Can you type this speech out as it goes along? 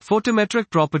Photometric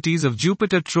properties of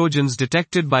Jupiter Trojans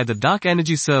detected by the Dark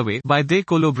Energy Survey by the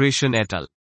Collaboration et al.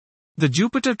 The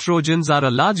Jupiter Trojans are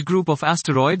a large group of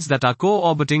asteroids that are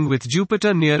co-orbiting with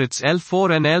Jupiter near its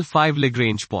L4 and L5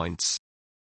 Lagrange points.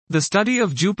 The study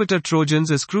of Jupiter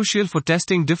Trojans is crucial for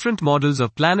testing different models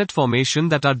of planet formation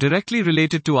that are directly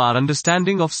related to our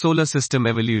understanding of solar system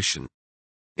evolution.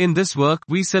 In this work,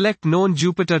 we select known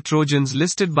Jupiter Trojans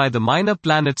listed by the Minor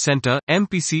Planet Center,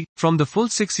 MPC, from the full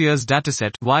 6 years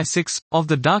dataset, Y6, of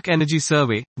the Dark Energy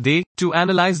Survey, DE, to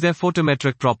analyze their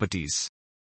photometric properties.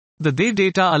 The DE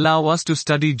data allow us to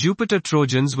study Jupiter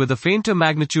Trojans with a fainter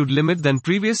magnitude limit than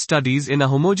previous studies in a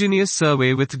homogeneous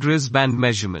survey with GRIS band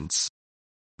measurements.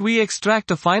 We extract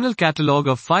a final catalog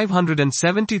of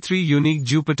 573 unique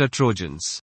Jupiter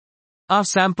Trojans. Our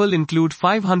sample include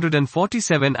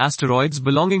 547 asteroids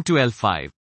belonging to L5.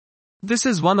 This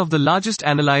is one of the largest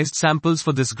analyzed samples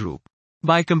for this group.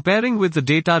 By comparing with the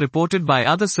data reported by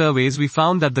other surveys, we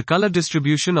found that the color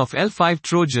distribution of L5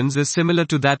 Trojans is similar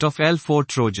to that of L4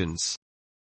 Trojans.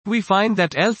 We find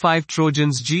that L5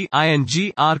 Trojans G, I and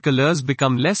G, R colors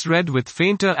become less red with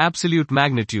fainter absolute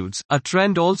magnitudes, a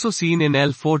trend also seen in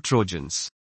L4 Trojans.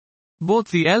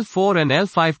 Both the L4 and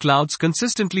L5 clouds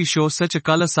consistently show such a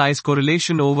color size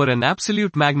correlation over an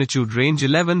absolute magnitude range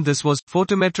 11. This was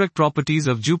photometric properties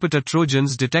of Jupiter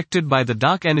Trojans detected by the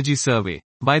Dark Energy Survey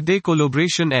by the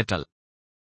Collaboration et al.